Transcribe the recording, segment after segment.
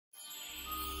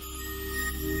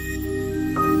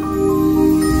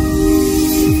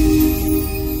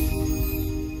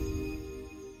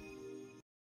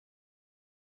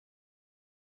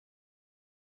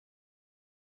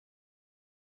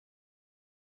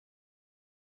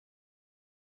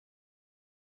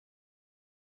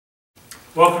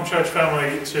Welcome, church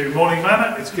family, to Morning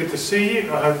Manna. It's good to see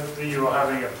you. I hope that you are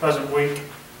having a pleasant week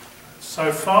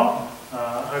so far.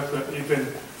 I hope that you've been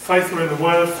faithful in the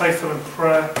Word, faithful in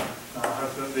prayer. I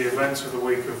hope that the events of the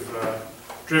week have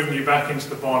driven you back into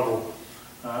the Bible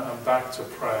and back to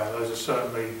prayer. Those are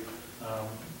certainly,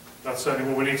 that's certainly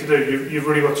what we need to do. You've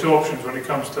really got two options when it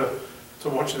comes to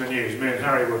watching the news. Me and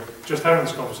Harry were just having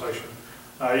this conversation.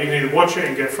 You can either watch it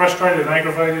and get frustrated and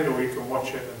aggravated, or you can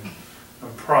watch it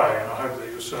and pray, and I hope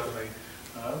that you're certainly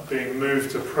being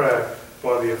moved to prayer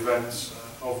by the events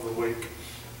of the week.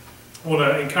 I want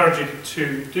to encourage you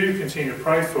to continue to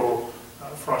pray for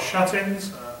our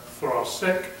shut-ins, for our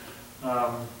sick.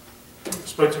 I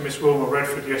spoke to Miss Wilma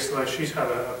Redford yesterday. She's had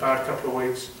a bad couple of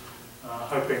weeks,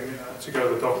 hoping to go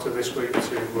to the doctor this week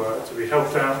to be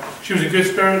helped out. She was in good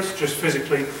spirits, just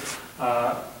physically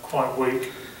quite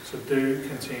weak, so do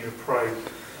continue to pray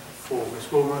for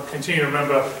Miss Wilma. Continue to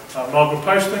remember Margaret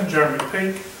Poston, Jeremy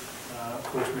Peake, of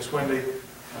course Miss Wendy,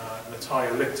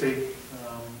 Natalia Lichty.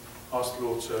 Ask the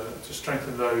Lord to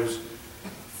strengthen those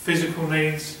physical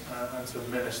needs and to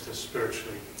minister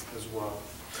spiritually as well.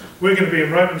 We're going to be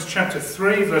in Romans chapter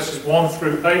 3 verses 1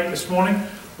 through 8 this morning.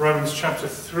 Romans chapter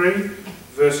 3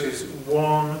 verses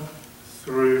 1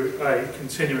 through 8,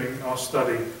 continuing our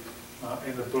study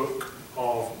in the book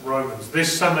of Romans.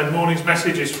 This Sunday morning's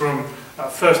message is from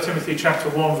 1 Timothy chapter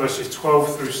 1 verses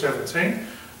 12 through 17.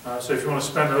 So if you want to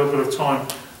spend a little bit of time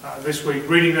this week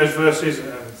reading those verses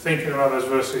and thinking about those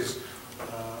verses,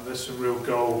 there's some real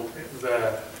gold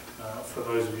there for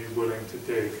those of you willing to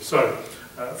dig. So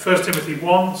 1 Timothy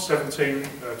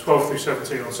 1, 12 through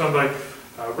 17 on Sunday.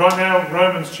 Right now,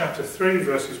 Romans chapter 3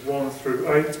 verses 1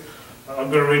 through 8. I'm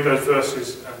going to read those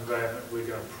verses and then we're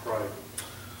going to pray.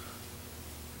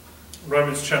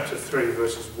 Romans chapter 3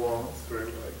 verses 1 through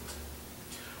 8.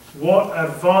 What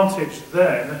advantage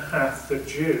then hath the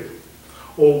Jew?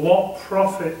 Or what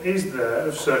profit is there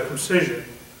of circumcision?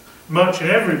 Much in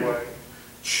every way,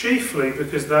 chiefly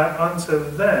because that unto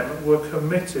them were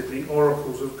committed the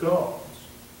oracles of God.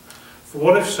 For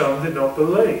what if some did not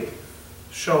believe?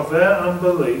 Shall their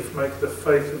unbelief make the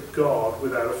faith of God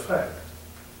without effect?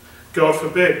 God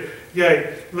forbid.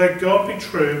 Yea, let God be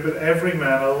true, but every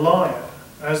man a liar,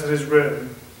 as it is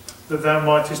written, that thou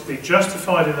mightest be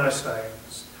justified in thy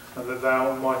sayings, and that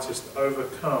thou mightest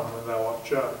overcome when thou art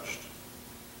judged.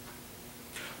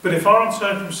 But if our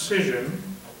uncircumcision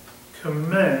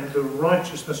commend the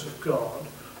righteousness of God,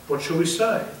 what shall we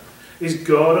say? Is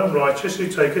God unrighteous who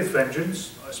taketh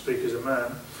vengeance? I speak as a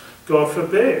man. God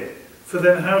forbid. For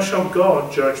then how shall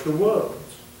God judge the world?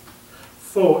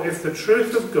 For if the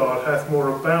truth of God hath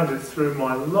more abounded through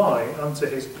my lie unto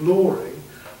his glory,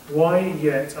 why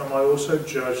yet am I also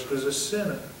judged as a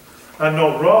sinner? And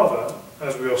not rather,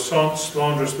 as we are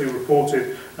slanderously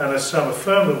reported, and as some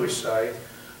affirm that we say,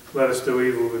 let us do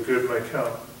evil that good may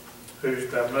come, whose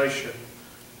damnation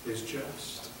is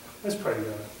just. Let's pray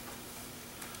together.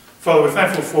 Father, we're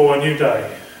thankful for a new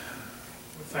day.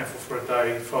 We're thankful for a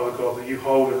day, Father God, that you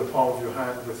hold in the palm of your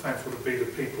hand. We're thankful to be the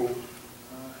people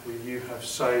who you have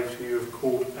saved, who you have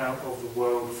called out of the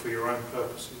world for your own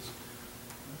purposes.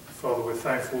 Father, we're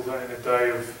thankful that in a day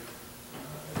of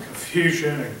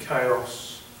confusion and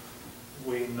chaos,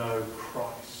 we know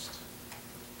Christ.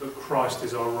 That Christ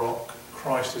is our rock,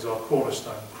 Christ is our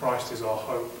cornerstone, Christ is our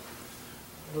hope.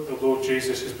 That the Lord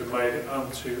Jesus has been made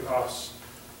unto us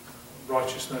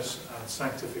righteousness and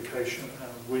sanctification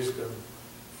and wisdom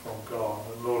from God.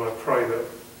 And Lord, I pray that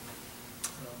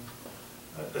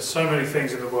there's so many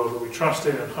things in the world that we trust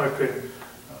in and hope in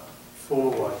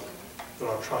fall away, that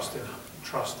our trust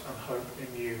and hope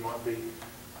in you might be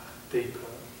deeper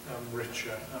and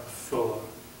richer and fuller.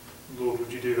 Lord,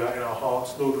 would you do that in our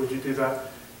hearts? Lord, would you do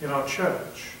that in our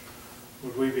church?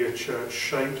 Would we be a church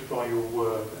shaped by your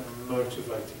word and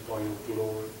motivated by your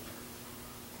glory?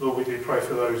 Lord, we do pray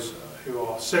for those who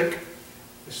are sick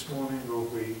this morning.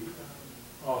 Lord, we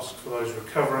ask for those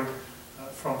recovering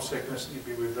from sickness that you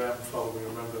be with them. Father, we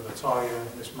remember Natalia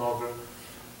and Miss Margaret.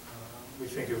 We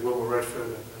think of Wilma Redford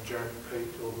and Jeremy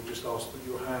Peake. Lord, we just ask that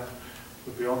your hand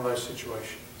would be on those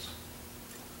situations.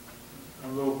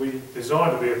 And Lord, we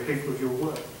desire to be a people of your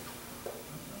word.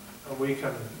 And we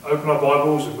can open our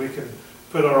Bibles and we can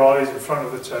put our eyes in front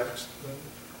of the text.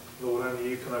 But Lord, only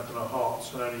you can open our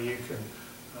hearts and only you can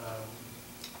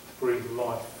breathe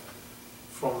life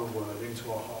from the word into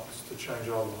our hearts to change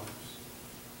our lives.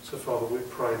 So Father, we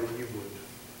pray that you would.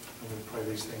 And we pray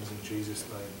these things in Jesus'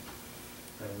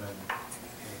 name. Amen.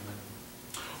 Amen.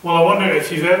 Well, I wonder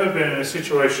if you've ever been in a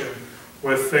situation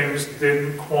where things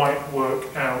didn't quite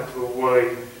work out the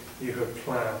way you had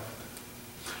planned.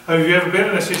 Have you ever been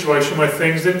in a situation where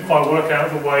things didn't quite work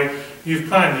out the way you've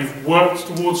planned? You've worked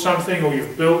towards something, or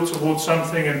you've built towards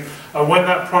something, and when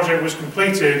that project was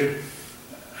completed,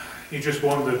 you just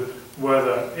wondered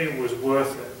whether it was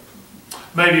worth it.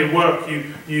 Maybe at work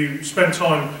you spent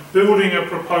time building a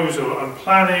proposal and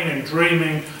planning and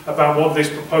dreaming about what this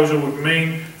proposal would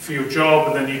mean for your job,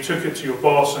 and then you took it to your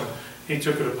boss and he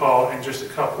took it apart in just a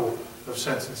couple of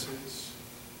sentences.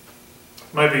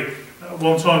 Maybe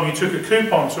one time you took a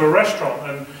coupon to a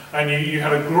restaurant and you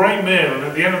had a great meal, and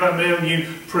at the end of that meal you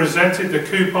presented the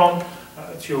coupon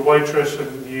to your waitress,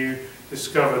 and you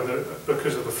discovered that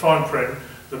because of the fine print,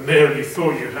 the meal you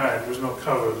thought you had was not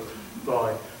covered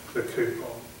by the coupon.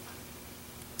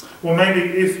 Well, maybe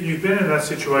if you've been in that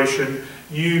situation,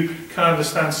 you can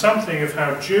understand something of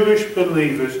how Jewish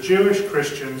believers, Jewish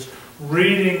Christians,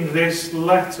 reading this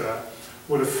letter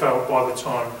would have felt by the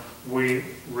time we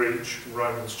reach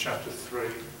Romans chapter 3.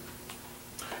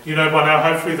 You know by now,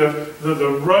 hopefully, that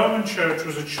the Roman church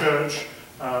was a church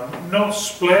not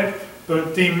split,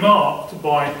 but demarked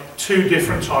by two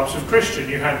different types of Christian.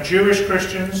 You had Jewish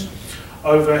Christians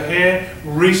over here,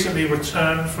 recently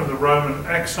returned from the Roman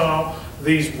exile.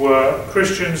 These were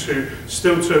Christians who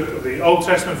still took the Old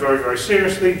Testament very, very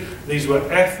seriously. These were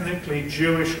ethnically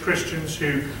Jewish Christians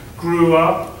who grew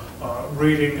up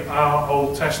reading our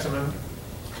Old Testament.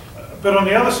 But on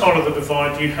the other side of the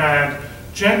divide, you had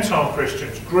Gentile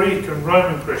Christians, Greek and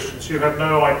Roman Christians, who had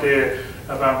no idea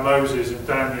about Moses and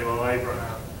Daniel and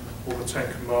Abraham or the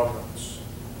Ten Commandments.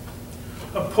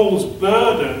 Paul's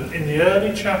burden in the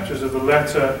early chapters of the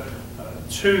letter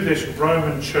to this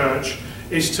Roman church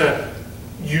is to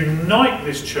unite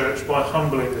this church by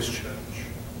humbling this church.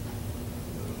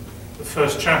 The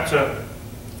first chapter,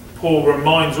 Paul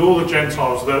reminds all the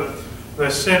Gentiles that they're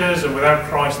sinners and without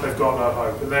Christ they've got no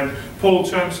hope. And then Paul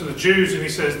turns to the Jews and he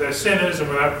says they're sinners and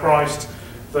without Christ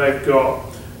they've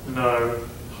got no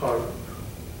hope.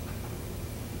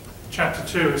 Chapter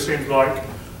 2, it seems like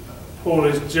Paul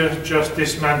is just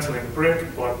dismantling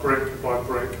brick by brick by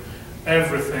brick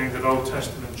everything that Old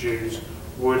Testament Jews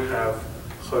would have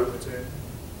hoped in.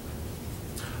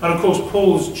 And of course,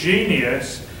 Paul's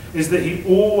genius is that he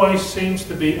always seems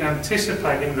to be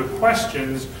anticipating the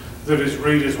questions that his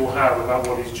readers will have about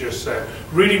what he's just said.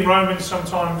 Reading Romans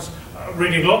sometimes,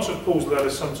 reading lots of Paul's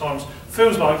letters sometimes,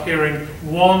 feels like hearing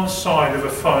one side of a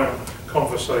phone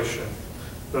conversation,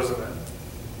 doesn't it?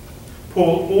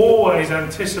 Paul always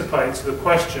anticipates the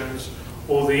questions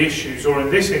or the issues, or in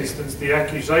this instance, the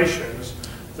accusations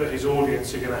that his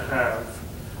audience are going to have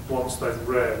once they've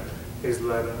read his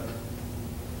letter.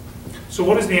 So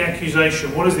what is the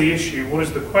accusation? What is the issue? What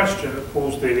is the question that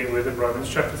Paul's dealing with in Romans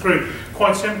chapter 3?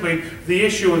 Quite simply, the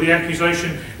issue or the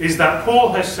accusation is that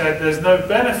Paul has said there's no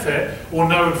benefit or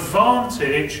no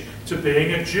advantage to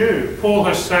being a Jew. Paul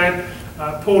has said,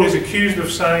 Paul is accused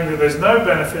of saying that there's no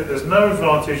benefit, there's no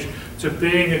advantage to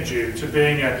being a Jew, to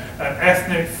being an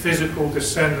ethnic, physical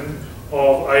descendant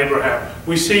of Abraham.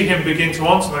 We see him begin to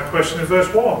answer that question in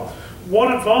verse 1.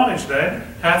 What advantage then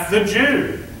hath the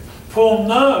Jew? Paul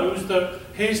knows that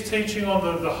his teaching on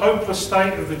the hopeless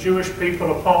state of the Jewish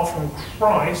people apart from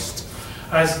Christ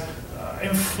has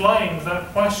inflamed that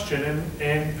question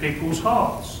in people's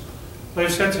hearts. They've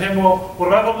said to him, well, what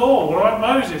about the law? What about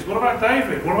Moses? What about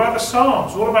David? What about the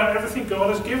Psalms? What about everything God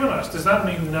has given us? Does that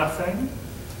mean nothing?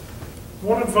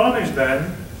 What advantage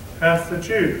then hath the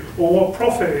Jew? Or what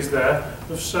profit is there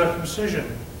of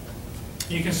circumcision?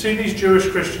 You can see these Jewish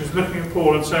Christians looking at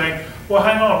Paul and saying, well,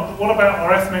 hang on, what about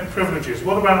our ethnic privileges?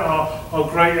 What about our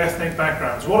great ethnic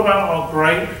backgrounds? What about our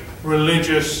great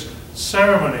religious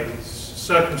ceremonies,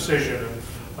 circumcision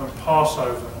and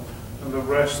Passover and the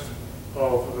rest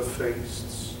of the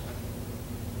feasts?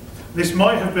 This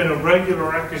might have been a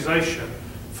regular accusation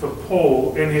for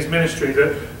Paul in his ministry,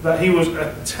 that he was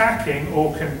attacking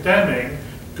or condemning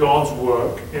God's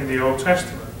work in the Old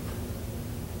Testament.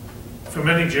 For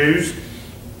many Jews,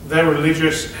 their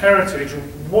religious heritage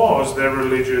was their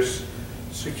religious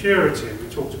security. We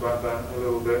talked about that a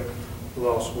little bit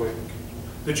last week.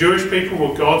 The Jewish people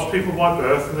were God's people by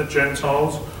birth and the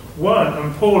Gentiles weren't.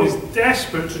 And Paul is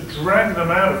desperate to drag them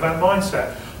out of that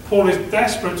mindset. Paul is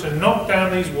desperate to knock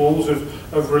down these walls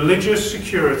of religious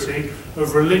security,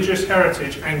 of religious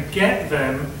heritage, and get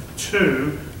them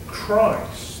to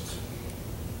Christ.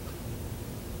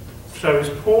 So is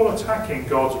Paul attacking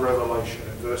God's revelation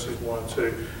in verses 1 and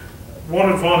 2? What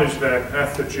advantage then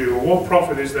hath the Jew, or what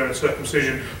profit is there in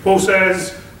circumcision? Paul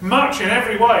says, much in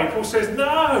every way. Paul says,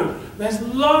 no, there's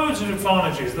loads of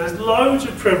advantages, there's loads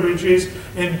of privileges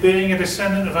in being a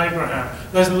descendant of Abraham.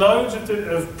 There's loads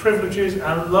of privileges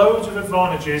and loads of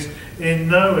advantages in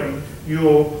knowing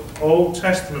your Old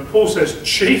Testament. Paul says,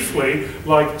 chiefly,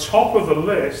 like top of the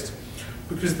list,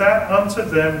 because that unto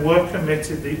them were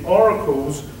committed the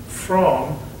oracles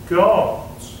from God.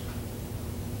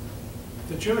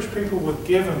 The Jewish people were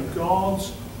given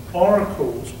God's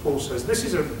oracles, Paul says. This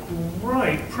is a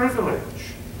great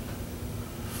privilege.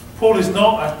 Paul is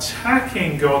not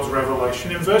attacking God's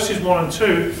revelation. In verses 1 and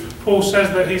 2, Paul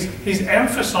says that he's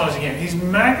emphasizing it. He's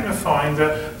magnifying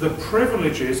the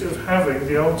privileges of having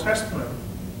the Old Testament.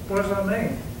 What does that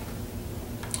mean?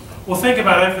 Well, think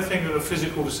about everything that the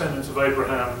physical descendants of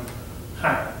Abraham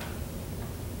had.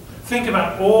 Think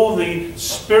about all the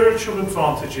spiritual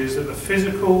advantages that the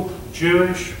physical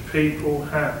Jewish people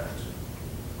had.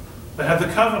 They had the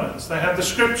covenants, they had the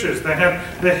scriptures, they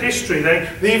had the history, they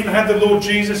even had the Lord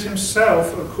Jesus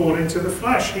himself according to the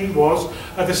flesh. He was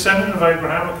a descendant of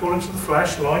Abraham according to the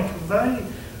flesh like they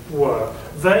were.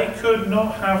 They could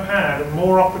not have had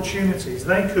more opportunities.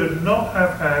 They could not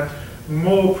have had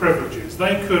more privileges.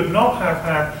 They could not have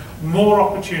had more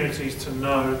opportunities to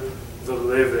know the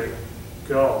living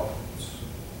God.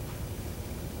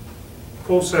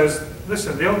 Paul says,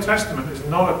 listen, the Old Testament is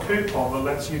not a coupon that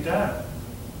lets you down.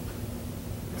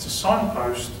 It's a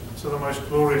signpost to the most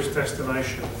glorious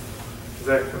destination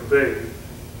there can be.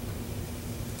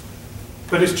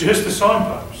 But it's just a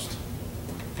signpost.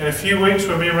 In a few weeks,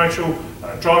 when me and Rachel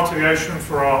drive to the ocean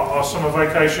for our summer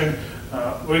vacation,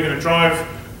 we're going to drive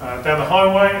down the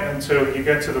highway until you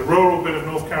get to the rural bit of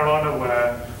North Carolina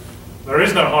where there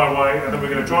is no highway, and then we're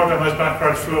going to drive down those back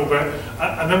roads for a little bit,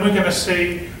 and then we're going to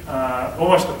see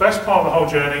almost the best part of the whole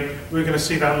journey. We're going to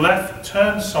see that left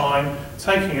turn sign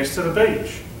taking us to the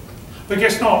beach. But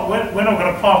guess not, we're not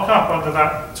going to park up under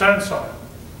that turn sign,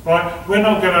 right? We're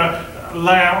not going to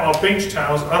lay out our beach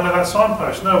towels under that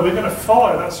signpost. No, we're going to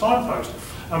follow that signpost.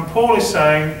 And Paul is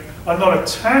saying, I'm not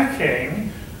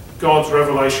attacking God's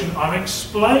revelation, I'm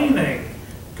explaining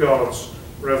God's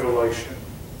revelation.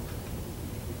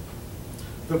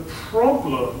 The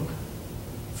problem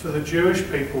for the Jewish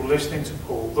people listening to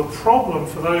Paul, the problem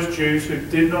for those Jews who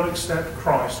did not accept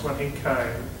Christ when he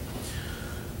came,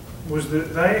 was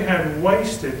that they had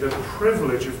wasted the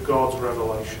privilege of God's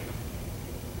revelation.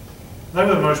 They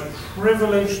were the most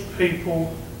privileged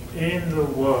people in the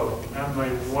world, and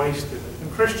they wasted it.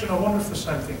 And Christian, I wonder if the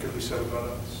same thing could be said about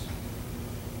us.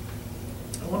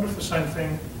 I wonder if the same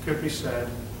thing could be said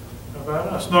about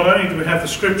us. Not only do we have the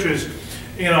scriptures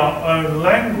in our own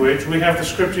language, we have the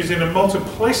scriptures in a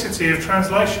multiplicity of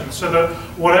translations, so that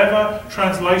whatever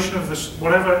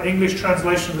English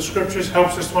translation of the scriptures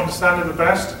helps us to understand it the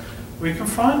best, we can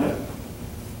find it.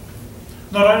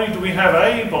 Not only do we have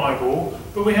a Bible,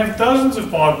 but we have dozens of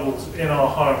Bibles in our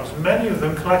homes, many of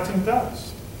them collecting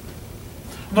dust.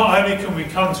 Not only can we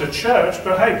come to church,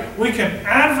 but hey, we can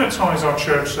advertise our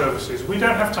church services. We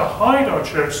don't have to hide our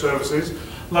church services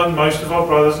like most of our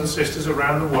brothers and sisters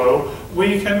around the world.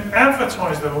 We can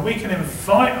advertise them, and we can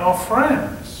invite our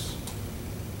friends.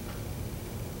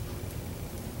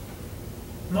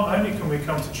 Not only can we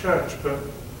come to church, but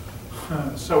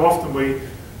so often we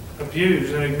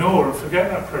abuse and ignore and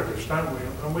forget that privilege, don't we?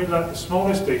 And we let the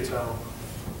smallest detail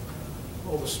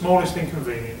or the smallest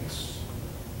inconvenience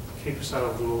keep us out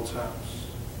of the Lord's house.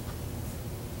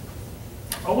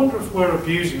 I wonder if we're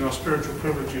abusing our spiritual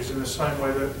privileges in the same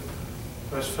way that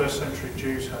those first century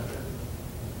Jews had been.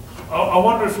 I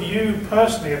wonder if you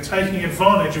personally are taking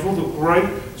advantage of all the great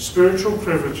spiritual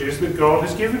privileges that God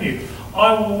has given you.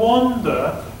 I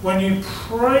wonder when you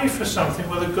pray for something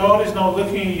whether God is not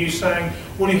looking at you saying,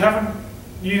 well, you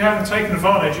haven't taken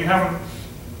advantage, you haven't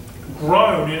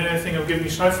grown in anything I've given you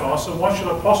so far, so why should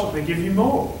I possibly give you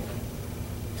more?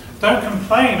 Don't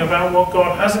complain about what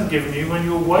God hasn't given you when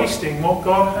you're wasting what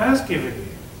God has given you.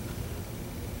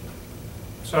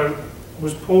 So,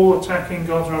 was Paul attacking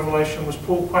God's revelation? Was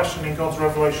Paul questioning God's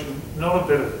revelation? Not a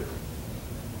bit of it.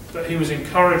 But he was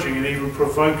encouraging and even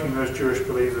provoking those Jewish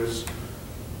believers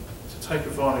to take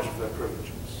advantage of their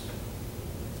privileges,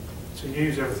 to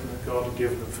use everything that God had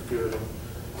given them for good.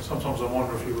 And sometimes I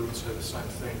wonder if he wouldn't say the same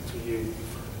thing to you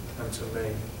and to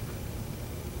me.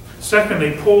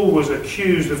 Secondly, Paul was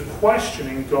accused of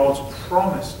questioning God's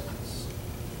promises.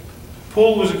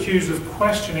 Paul was accused of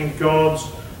questioning God's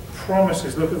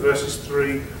promises. Look at verses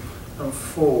 3 and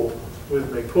 4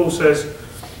 with me. Paul says,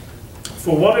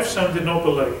 "For what if some did not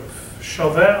believe?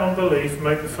 Shall their unbelief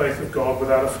make the faith of God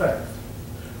without effect?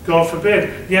 God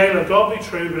forbid. Yea, let God be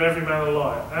true, but every man a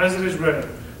liar. As it is written,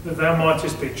 that thou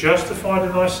mightest be justified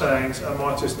in thy sayings, and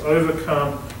mightest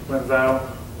overcome when thou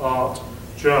art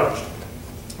judged.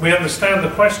 We understand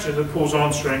the question that Paul's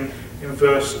answering in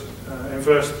verse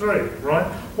 3, right?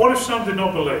 What if some did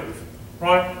not believe?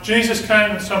 Right? Jesus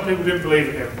came and some people didn't believe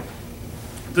in him.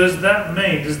 Does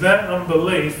that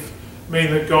unbelief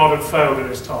mean that God had failed in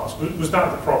his task? Was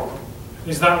that the problem?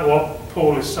 Is that what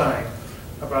Paul is saying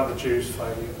about the Jews'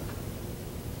 failure?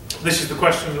 This is the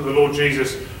question that the Lord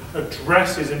Jesus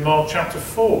addresses in Mark chapter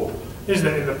 4, isn't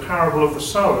it, in the parable of the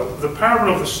sower. The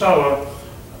parable of the sower,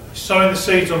 sowing the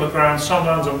seeds on the ground, some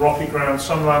lands on rocky ground,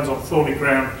 some lands on thorny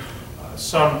ground,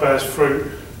 some bears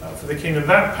fruit for the kingdom.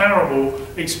 That parable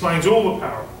explains all the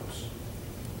parables.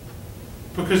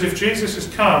 Because if Jesus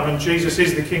has come and Jesus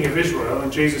is the King of Israel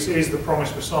and Jesus is the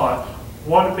promised Messiah,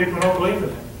 why do people not believe in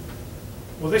him?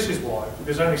 Well, this is why,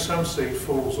 because only some seed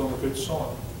falls on the good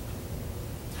soil.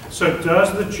 So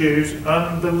does the Jews'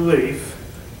 unbelief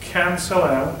cancel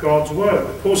out God's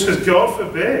word? Paul says, God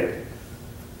forbid.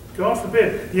 God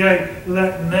forbid. Yea,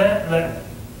 let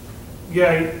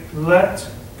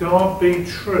God be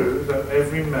true, though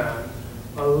every man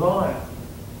a liar.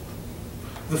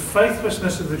 The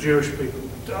faithlessness of the Jewish people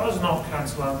does not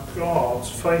cancel out God's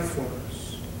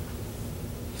faithfulness.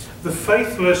 The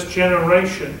faithless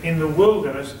generation in the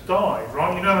wilderness died,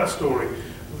 right? You know that story.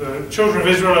 The children of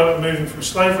Israel are moving from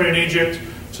slavery in Egypt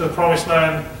to the promised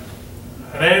land,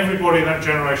 and everybody in that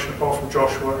generation, apart from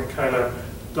Joshua and Caleb,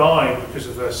 died because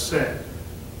of their sin.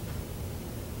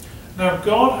 Now,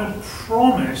 God had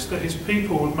promised that his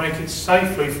people would make it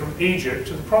safely from Egypt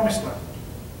to the promised land.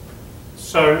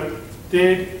 So,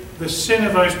 did the sin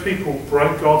of those people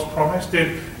break God's promise?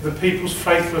 Did the people's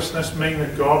faithlessness mean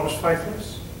that God was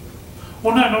faithless?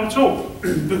 Well, no, not at all.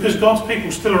 Because God's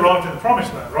people still arrived in the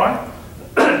promised land, right?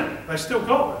 They still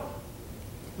got there.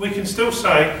 We can still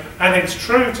say, and it's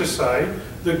true to say,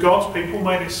 that God's people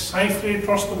made it safely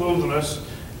across the wilderness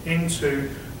into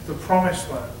the promised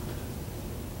land.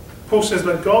 Paul says,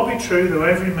 let God be true, though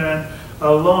every man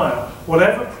a liar.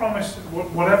 Whatever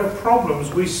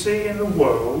problems we see in the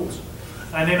world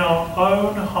and in our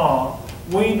own heart,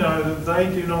 we know that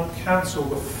they do not cancel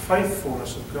the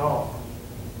faithfulness of God.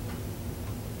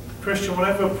 Christian,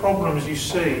 whatever problems you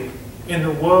see in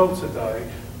the world today,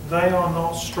 they are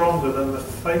not stronger than the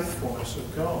faithfulness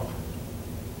of God.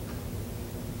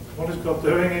 What is God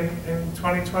doing in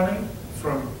 2020?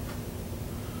 From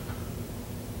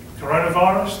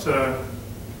coronavirus to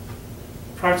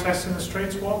protests in the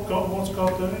streets, what's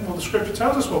God doing? Well, the scripture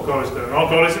tells us what God is doing. Our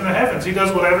God is in the heavens. He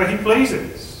does whatever he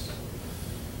pleases.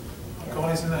 Our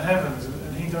God is in the heavens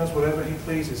and he does whatever he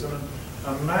pleases. And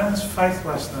a man's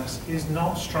faithlessness is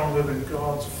not stronger than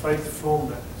God's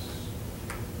faithfulness.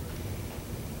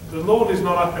 The Lord is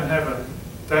not up in heaven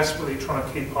desperately trying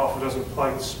to keep half a dozen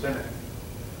plates spinning.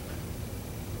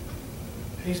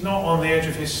 He's not on the edge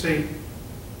of his seat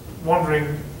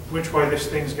wondering which way this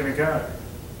thing's going to go.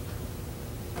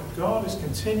 God is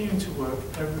continuing to work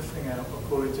everything out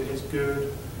according to his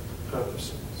good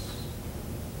purposes.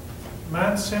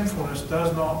 Man's sinfulness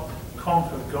does not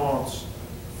conquer God's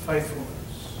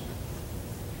faithfulness.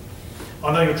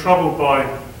 I know you're troubled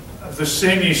by the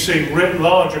sin you see writ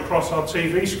large across our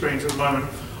TV screens at the moment.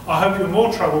 I hope you're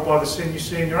more troubled by the sin you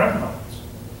see in your own hearts.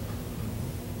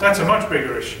 That's a much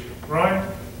bigger issue, right?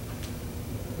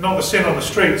 Not the sin on the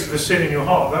streets, the sin in your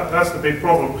heart. That's the big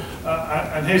problem.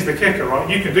 And here's the kicker, right?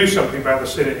 You can do something about the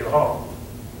sin in your heart.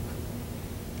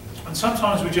 And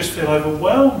sometimes we just feel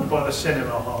overwhelmed by the sin in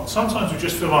our heart. Sometimes we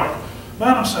just feel like,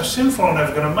 man, I'm so sinful, I'm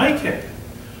never going to make it.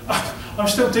 I'm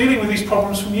still dealing with these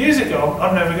problems from years ago.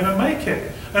 I'm never going to make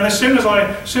it. And as soon as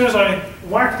I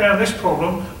whack down this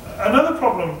problem, another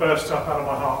problem bursts up out of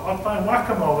my heart. I'm playing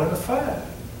whack-a-mole in a fair.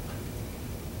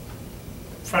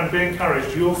 Friend, be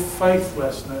encouraged. Your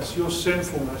faithlessness, your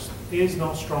sinfulness is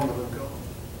not stronger than God.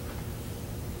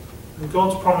 And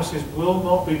God's promises will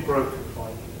not be broken by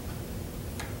you.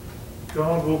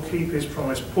 God will keep his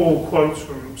promise. Paul quotes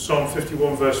from Psalm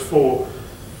 51 verse 4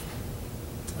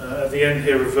 at the end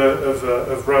here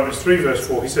of Romans 3 verse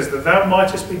 4. He says, that thou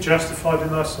mightest be justified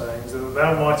in thy sayings, that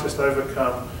thou mightest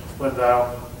overcome when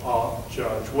thou art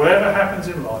judged. Whatever happens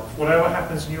in life, whatever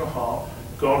happens in your heart,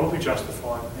 God will be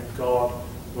justified and God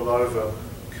will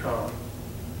overcome.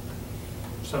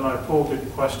 So no, Paul didn't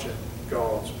question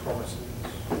God's promises.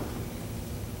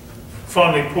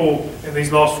 Finally, Paul, in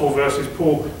these last 4 verses,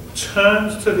 Paul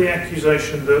turns to the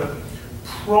accusation that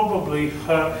probably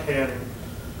hurt him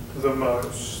the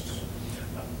most.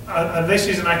 And this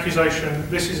is an accusation,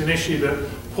 this is an issue that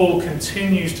Paul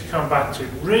continues to come back to.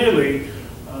 Really,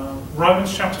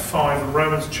 Romans chapter 5 and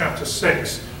Romans chapter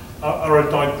 6 are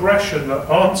a digression that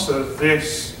answer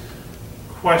this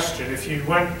question. If you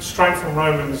went straight from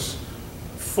Romans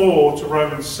 4 to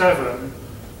Romans 7,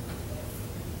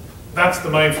 that's the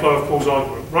main flow of Paul's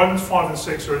argument. Romans 5 and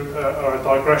 6 are a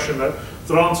digression that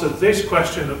answer this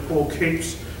question that Paul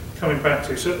keeps coming back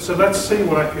to. So let's see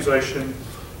what accusation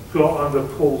got under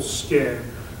Paul's skin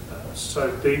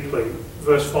so deeply.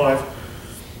 Verse 5,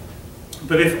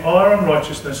 but if our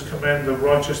unrighteousness commend the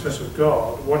righteousness of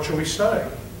God, what shall we say?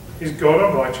 Is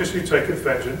God unrighteous who taketh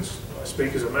vengeance? I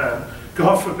speak as a man.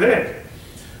 God forbid.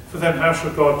 For then how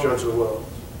shall God judge the world?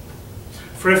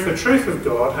 For if the truth of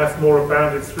God hath more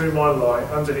abounded through my lie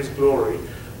unto his glory,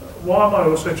 why am I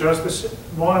also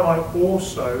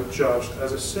judged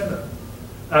as a sinner?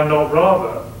 And not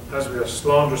rather, as we are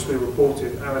slanderously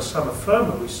reported, and as some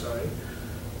affirmably say,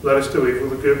 let us do evil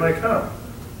that good may come,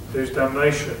 whose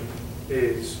damnation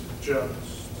is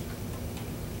just.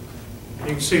 You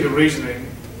can see the reasoning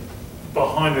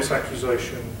behind this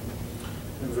accusation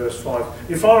in verse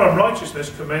 5. If our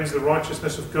unrighteousness commends the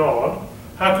righteousness of God,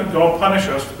 how can God punish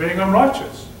us for being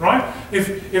unrighteous? Right?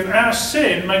 If our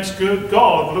sin makes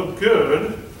God look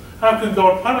good, how can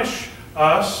God punish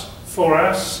us for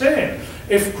our sin?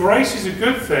 If grace is a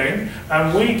good thing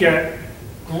and we get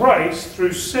grace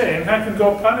through sin, how can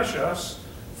God punish us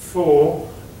for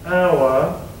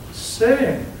our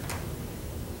sin?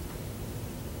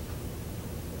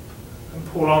 And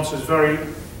Paul answers very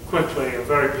quickly and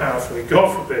very powerfully,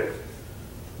 God forbid.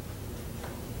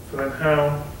 For then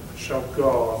how shall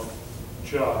God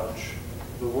judge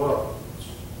the world?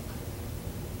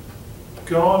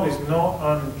 God is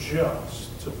not unjust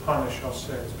to punish our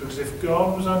sins, because if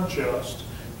God was unjust,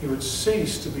 he would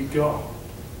cease to be God.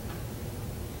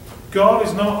 God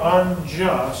is not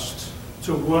unjust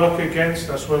to work against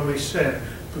us when we sin,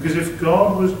 because if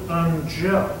God was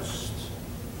unjust,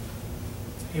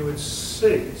 he would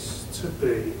cease to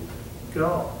be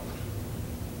God.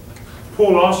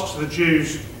 Paul asks the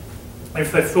Jews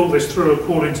if they thought this through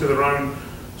according to their own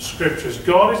scriptures.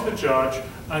 God is the judge,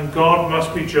 and God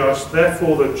must be just.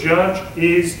 Therefore, the judge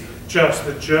is just.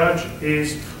 The judge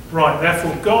is right.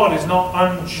 Therefore, God is not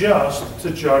unjust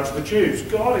to judge the Jews.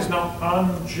 God is not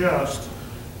unjust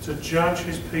to judge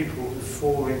his people who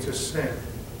fall into sin.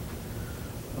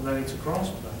 And they need to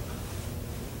grasp that.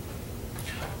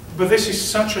 But this is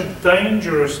such a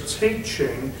dangerous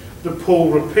teaching that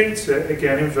Paul repeats it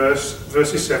again in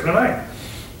verses 7 and 8.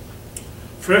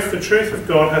 For if the truth of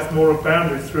God hath more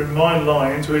abounded through my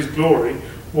lie into his glory,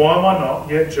 why am I not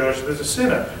yet judged as a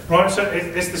sinner? Right, so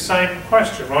it's the same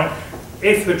question, right?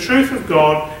 If the truth of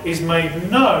God is made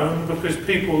known because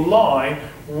people lie,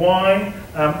 why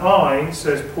am I,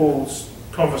 says Paul's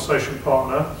conversation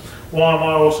partner, why am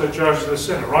I also judged as a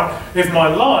sinner, right? If my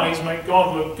lies make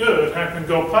God look good, how can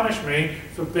God punish me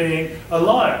for being a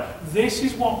liar? This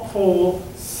is what Paul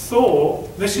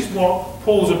thought, this is what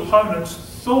Paul's opponents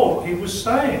thought he was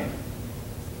saying.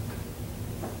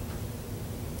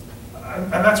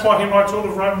 And that's why he writes all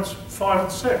of Romans 5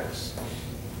 and 6.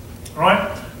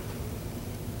 Right?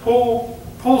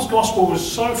 Paul's gospel was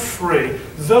so free,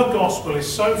 the gospel is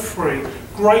so free,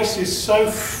 grace is so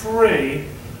free,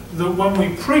 that when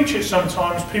we preach it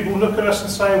sometimes, people look at us and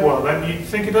say, well, then you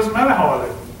think it doesn't matter how I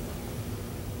live.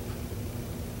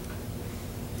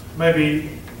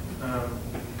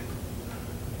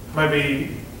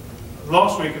 Maybe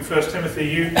last week in 1 Timothy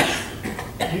you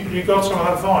got some of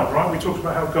that vibe, right? We talked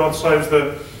about how God saves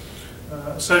the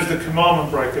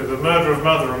commandment breaker, the murderer of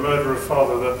mother, and murderer of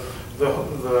father,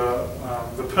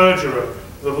 the perjurer,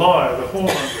 the liar, the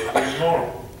whoremonger, the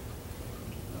immoral.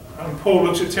 And Paul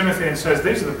looks at Timothy and says,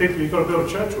 these are the people you've got to build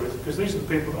a church with, because these are the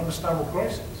people that understand what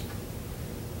grace is.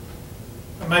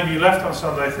 And maybe you left on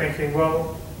Sunday thinking,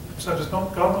 well, so does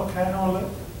God not care how I live?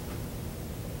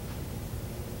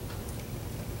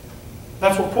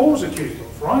 That's what Paul's accused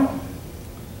of, right?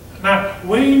 Now,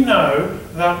 we know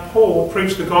that Paul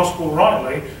preached the gospel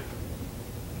rightly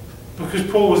because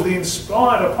Paul was the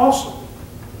inspired apostle.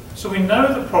 So we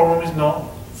know the problem is not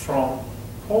from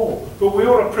Paul. But we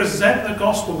ought to present the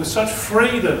gospel with such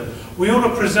freedom. We ought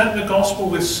to present the gospel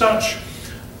with such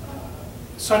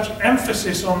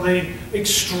emphasis on the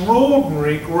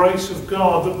extraordinary grace of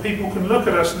God that people can look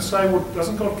at us and say, well,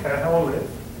 doesn't God care how I live?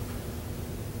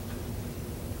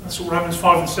 That's what Romans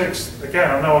 5 and 6, again,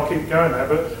 I know I'll keep going there,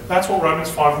 but that's what Romans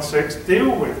 5 and 6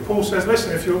 deal with. Paul says,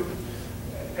 listen, if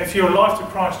you're alive to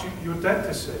Christ, you're dead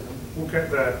to sin. We'll get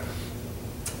there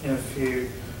in a few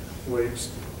weeks.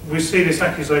 We see this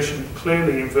accusation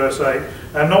clearly in verse 8,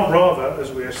 and not rather,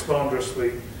 as we are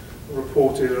slanderously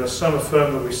reported, and as some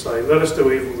affirm that we say, let us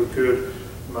do evil that good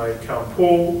may come.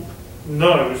 Paul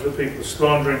knows that people are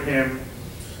slandering him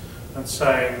and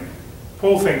saying,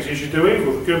 Paul thinks you should do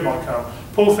evil that good might come.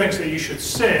 Paul thinks that you should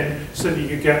sin so that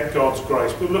you get God's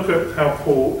grace. But look at how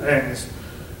Paul ends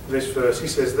this verse. He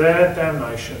says, their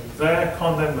damnation, their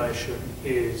condemnation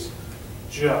is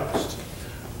just.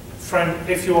 Friend,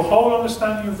 if your whole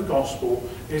understanding of the gospel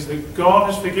is that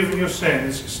God has forgiven your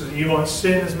sins so that you might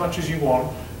sin as much as you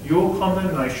want, your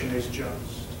condemnation is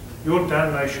just. Your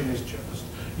damnation is just.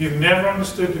 You've never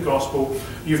understood the gospel.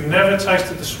 You've never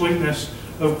tasted the sweetness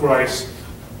of grace.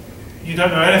 You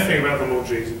don't know anything about the Lord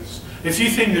Jesus. If you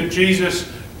think that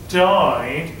Jesus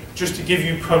died just to give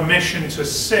you permission to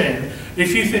sin,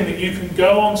 if you think that you can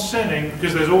go on sinning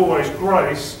because there's always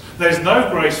grace, there's no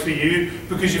grace for you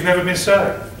because you've never been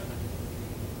saved.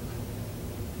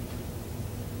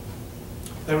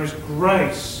 There is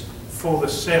grace for the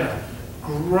sinner,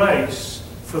 grace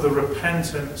for the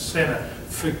repentant sinner,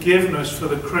 forgiveness for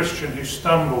the Christian who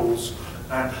stumbles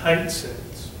and hates it.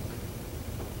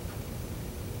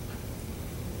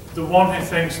 The one who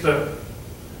thinks that,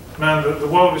 man, that the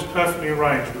world is perfectly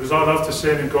arranged because I love to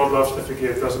sin and God loves to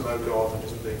forgive, doesn't know God and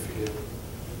isn't being forgiven.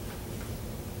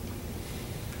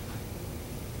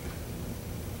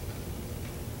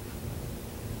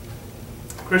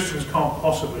 Christians can't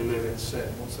possibly live in sin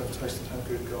once they've tasted how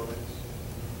good God is.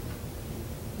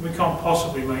 We can't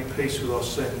possibly make peace with our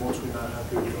sin once we know how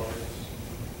good God is.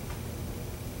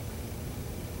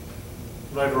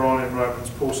 Later on in Romans,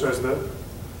 Paul says that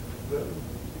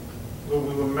we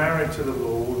were married to the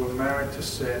law, we were married to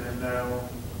sin, and now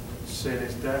sin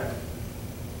is dead.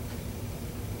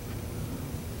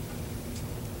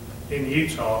 In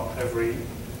Utah, every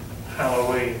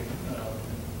Halloween,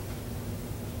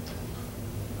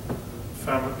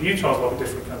 Utah's like a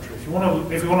different country. If you want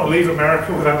to leave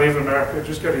America without leaving America,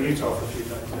 just go to Utah for a few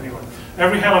days. Anyway,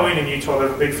 every Halloween in Utah,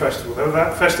 there's a big festival. There's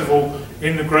that festival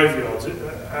in the graveyards,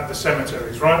 at the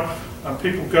cemeteries, right? And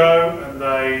people go and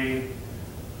they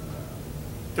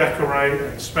decorate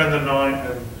and spend the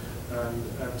night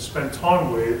and spend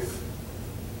time with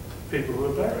people who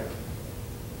are buried.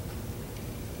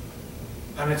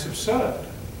 And it's absurd.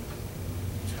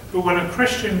 But when a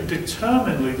Christian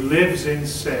determinedly lives in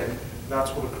sin,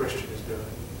 that's what a Christian is doing.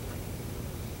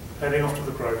 Heading off to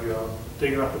the graveyard,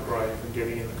 digging up a grave and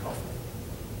getting in the coffin.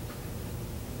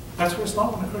 That's what it's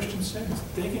like when a Christian sins,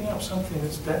 digging up something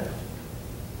that's dead.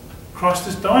 Christ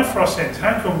has died for our sins.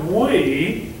 How can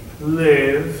we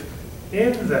live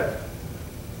in them?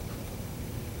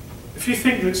 If you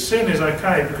think that sin is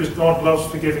okay because God loves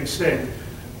forgiving sin,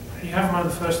 you haven't known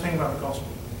the first thing about the gospel.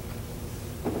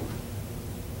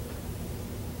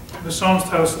 The Psalms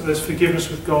tell us that there's forgiveness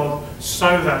with God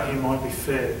so that he might be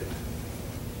feared.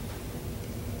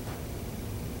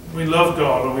 We love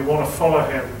God and we want to follow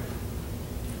him,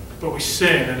 but we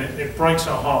sin and it breaks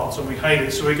our hearts and we hate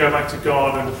it, so we go back to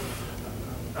God and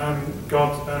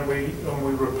we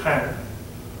repent.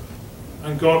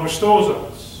 And God restores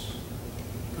us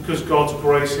because God's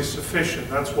grace is sufficient.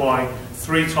 That's why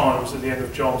 3 times at the end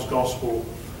of John's Gospel,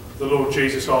 the Lord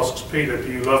Jesus asks Peter,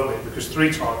 do you love me? Because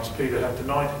 3 times Peter had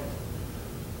denied him.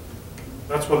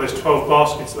 That's why there's 12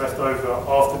 baskets left over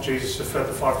after Jesus had fed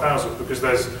the 5,000, because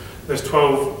there's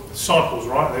 12 disciples,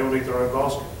 right? They all need their own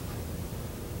basket.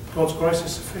 God's grace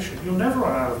is sufficient. You'll never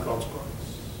run out of God's grace.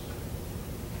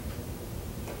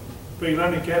 But you'll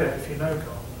only get it if you know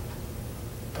God.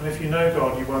 And if you know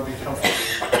God, you won't be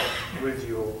comfortable with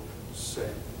your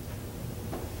sin.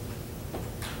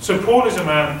 So Paul is a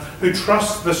man who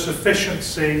trusts the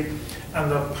sufficiency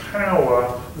and the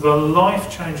power, the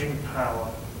life-changing power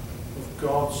of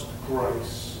God's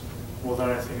grace more than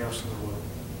anything else in the world.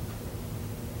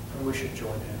 And we should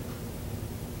join him.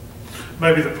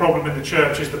 Maybe the problem in the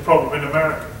church is the problem in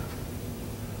America.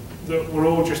 That we're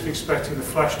all just expecting the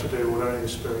flesh to do what only the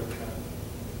Spirit can.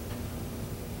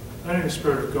 Only the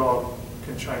Spirit of God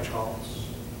can change hearts.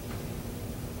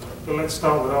 But let's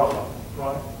start with our heart,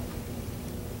 right?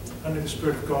 Only the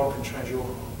Spirit of God can change your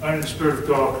heart. Only the Spirit of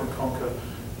God can conquer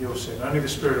your sin. Only the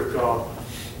Spirit of God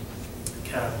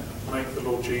can make the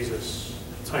Lord Jesus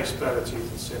taste better to you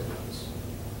than sin does.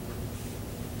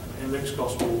 In Luke's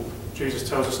Gospel, Jesus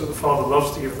tells us that the Father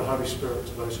loves to give the Holy Spirit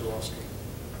to those who ask him.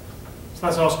 So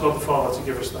let's ask God the Father to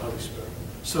give us the Holy Spirit,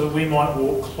 so that we might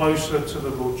walk closer to the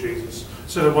Lord Jesus,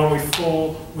 so that when we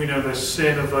fall, we know there's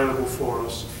sin available for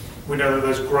us. We know that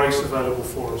there's grace available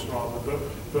for us, rather,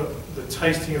 but the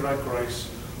tasting of that grace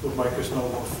will make us not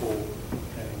want to fall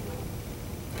anymore.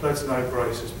 Let's know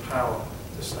grace as power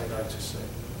to say no to sin,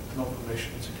 not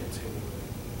permission to continue.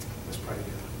 Let's pray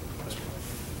together. Let's pray.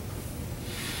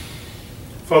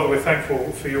 Father, we're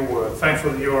thankful for your word,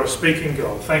 thankful that you are a speaking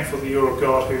God, thankful that you're a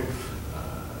God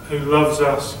who loves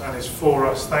us and is for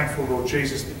us. Thankful, Lord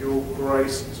Jesus, that your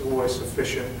grace is always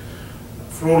sufficient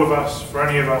for all of us, for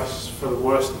any of us, for the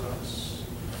worst of us.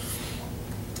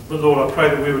 But Lord, I pray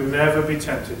that we would never be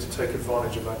tempted to take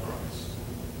advantage of that grace.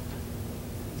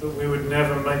 That we would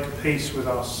never make peace with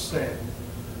our sin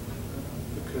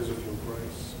because of your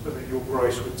grace. But that your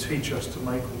grace would teach us to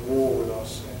make war with our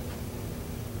sin.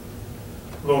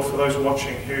 Lord, for those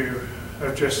watching who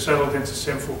have just settled into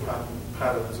sinful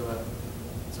patterns and are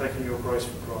taking your grace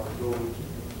for granted, Lord,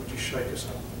 would you shake us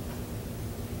up?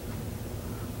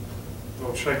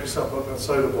 Lord, shake us up like that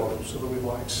soda bottle so that we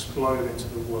might explode into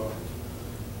the world,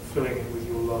 filling it with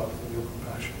your love and your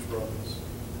compassion for others.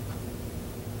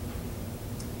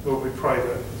 Lord, we pray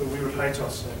that we would hate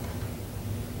our sin,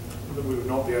 and that we would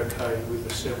not be okay with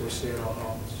the sin we see in our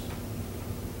hearts.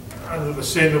 And that the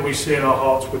sin that we see in our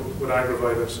hearts would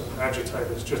aggravate us and agitate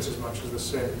us just as much as the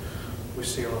sin we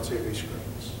see on our TV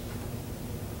screens.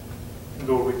 And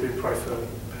Lord, we do pray for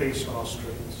peace on our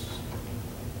streets.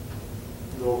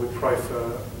 Lord, we pray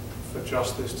for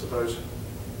justice to those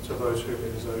whom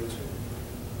it is owed to.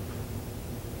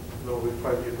 Lord, we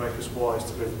pray that you'd make us wise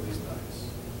to live in these days.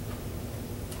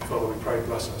 Father, we pray,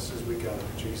 bless us as we go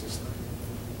in Jesus' name.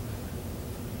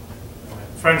 Amen.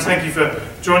 Friends, thank you for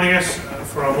joining us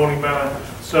for our morning Manna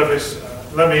service.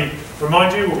 Let me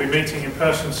remind you, we'll be meeting in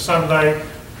person Sunday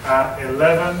at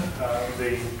 11.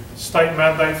 The state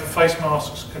mandate for face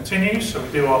masks continues, so we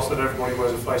do ask that everybody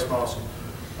wears a face mask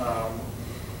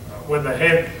when they're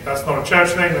here. That's not a church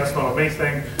thing, that's not a me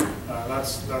thing,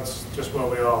 that's just where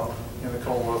we are in the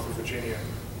Commonwealth of Virginia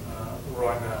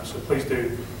right now. So please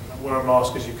do wear a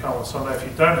mask as you come on Sunday. If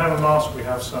you don't have a mask, we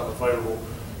have some available,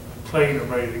 clean and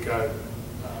ready to go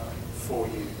for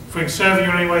you. If we can serve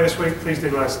you in any way this week, please do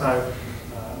let us know.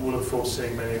 We'll look forward to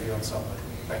seeing many of you on Sunday.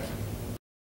 Thank you.